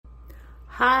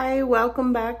Hi,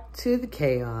 welcome back to the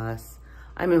chaos.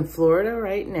 I'm in Florida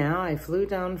right now. I flew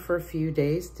down for a few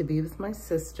days to be with my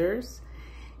sisters,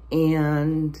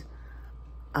 and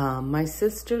my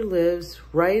sister lives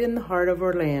right in the heart of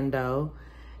Orlando,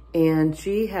 and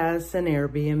she has an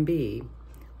Airbnb,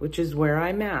 which is where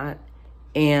I'm at,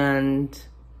 and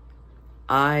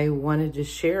I wanted to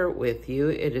share it with you.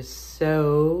 It is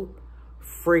so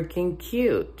freaking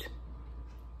cute.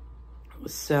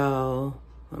 So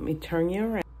let me turn you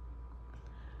around.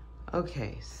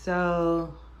 Okay,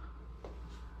 so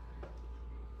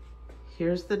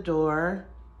here's the door.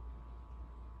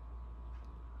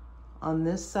 On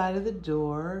this side of the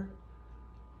door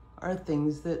are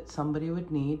things that somebody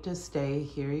would need to stay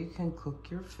here. You can cook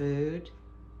your food.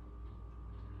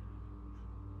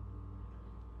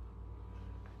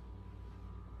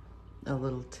 A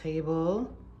little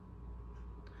table.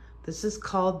 This is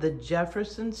called the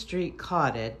Jefferson Street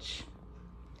Cottage,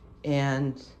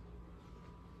 and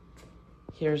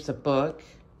here's a book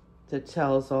that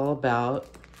tells all about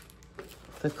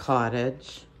the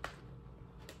cottage,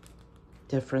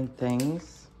 different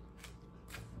things.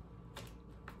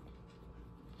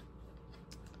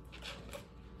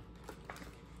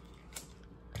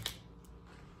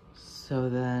 So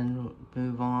then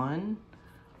move on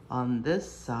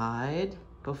this side.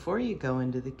 Before you go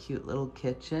into the cute little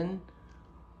kitchen,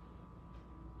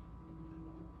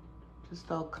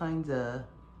 just all kinds of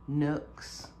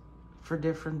nooks for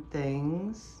different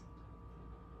things.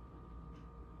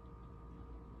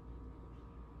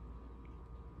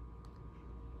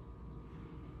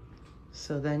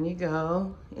 So then you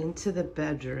go into the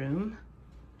bedroom.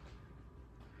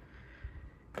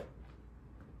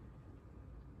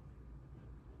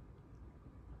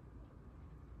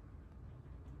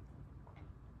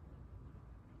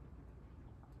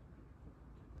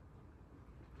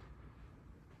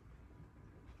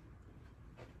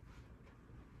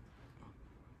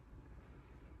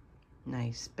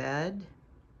 Nice bed.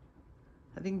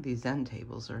 I think these end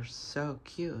tables are so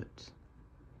cute.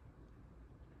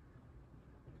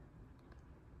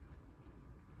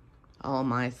 All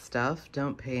my stuff,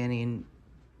 don't pay any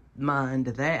mind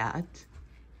to that.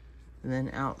 And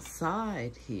then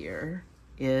outside here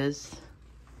is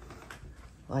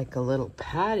like a little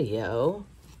patio.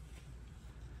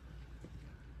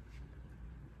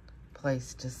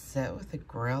 Place to sit with a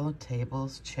grill,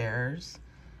 tables, chairs.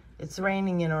 It's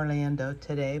raining in Orlando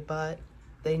today, but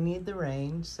they need the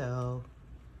rain, so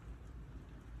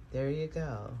there you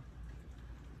go.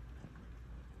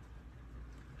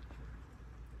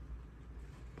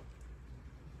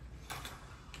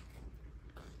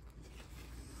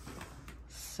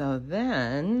 So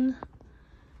then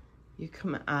you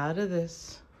come out of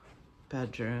this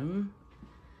bedroom,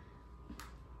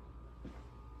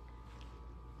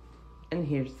 and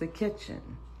here's the kitchen.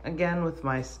 Again, with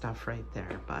my stuff right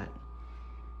there, but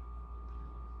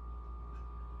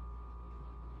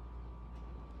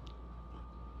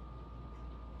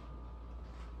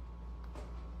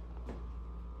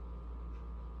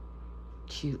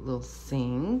cute little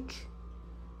sink,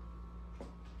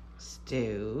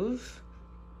 stove,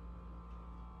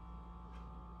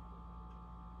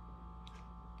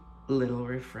 little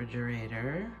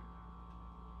refrigerator.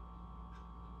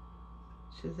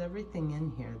 There's everything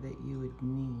in here that you would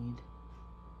need,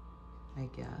 I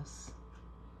guess.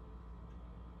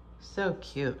 So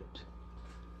cute.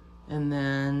 And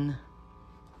then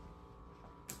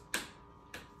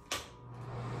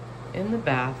in the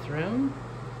bathroom,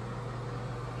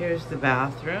 here's the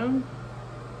bathroom.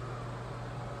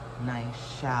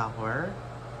 Nice shower.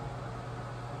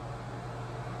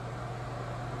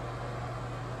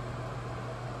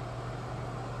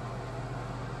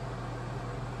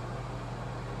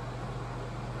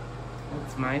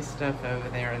 That's my stuff over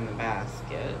there in the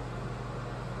basket.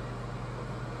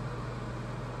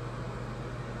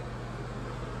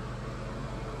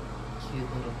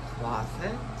 Cute little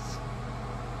closet.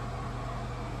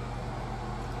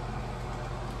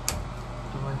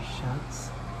 Door shuts.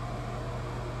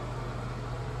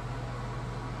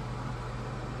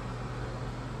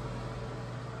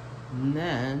 And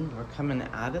then we're coming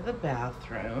out of the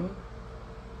bathroom,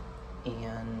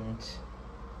 and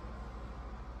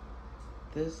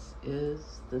this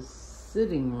is the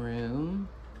sitting room.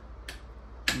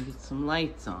 Get some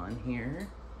lights on here.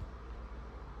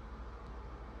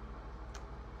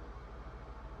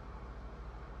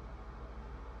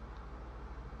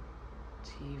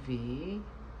 TV.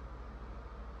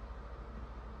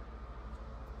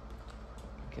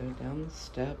 Go down the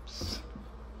steps.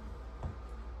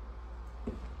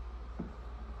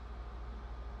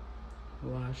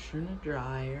 Washer and a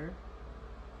dryer.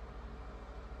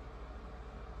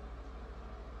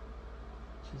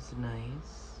 is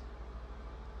nice.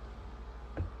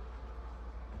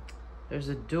 There's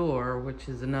a door, which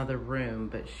is another room,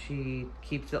 but she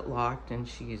keeps it locked and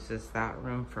she uses that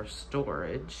room for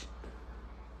storage,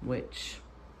 which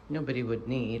nobody would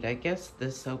need. I guess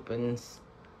this opens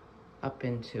up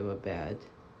into a bed.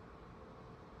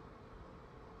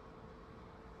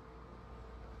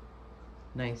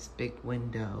 Nice big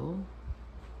window.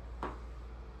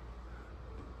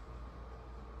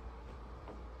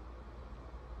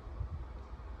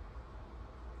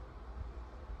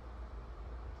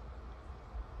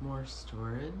 More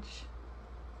storage,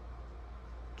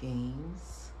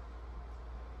 games.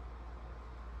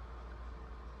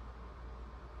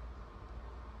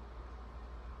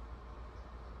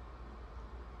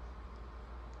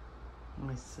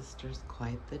 My sister's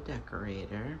quite the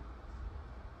decorator.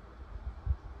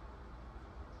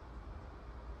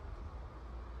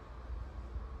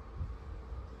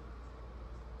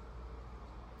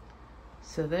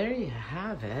 So there you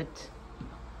have it.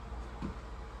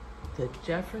 The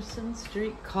Jefferson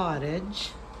Street Cottage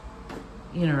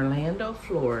in Orlando,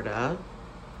 Florida.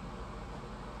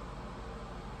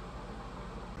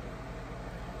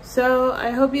 So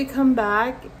I hope you come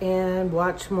back and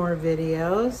watch more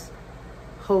videos.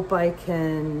 Hope I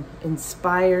can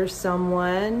inspire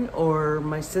someone, or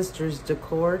my sister's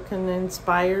decor can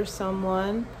inspire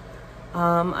someone.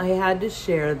 I had to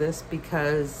share this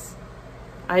because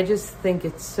I just think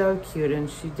it's so cute, and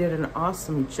she did an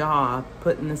awesome job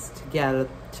putting this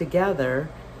together.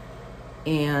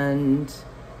 And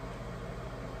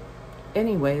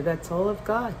anyway, that's all I've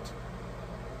got.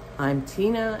 I'm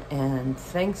Tina, and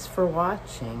thanks for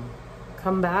watching.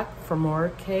 Come back for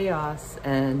more chaos,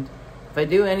 and if I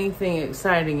do anything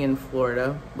exciting in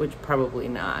Florida, which probably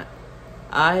not,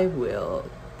 I will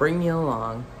bring you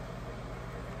along.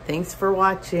 Thanks for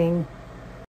watching.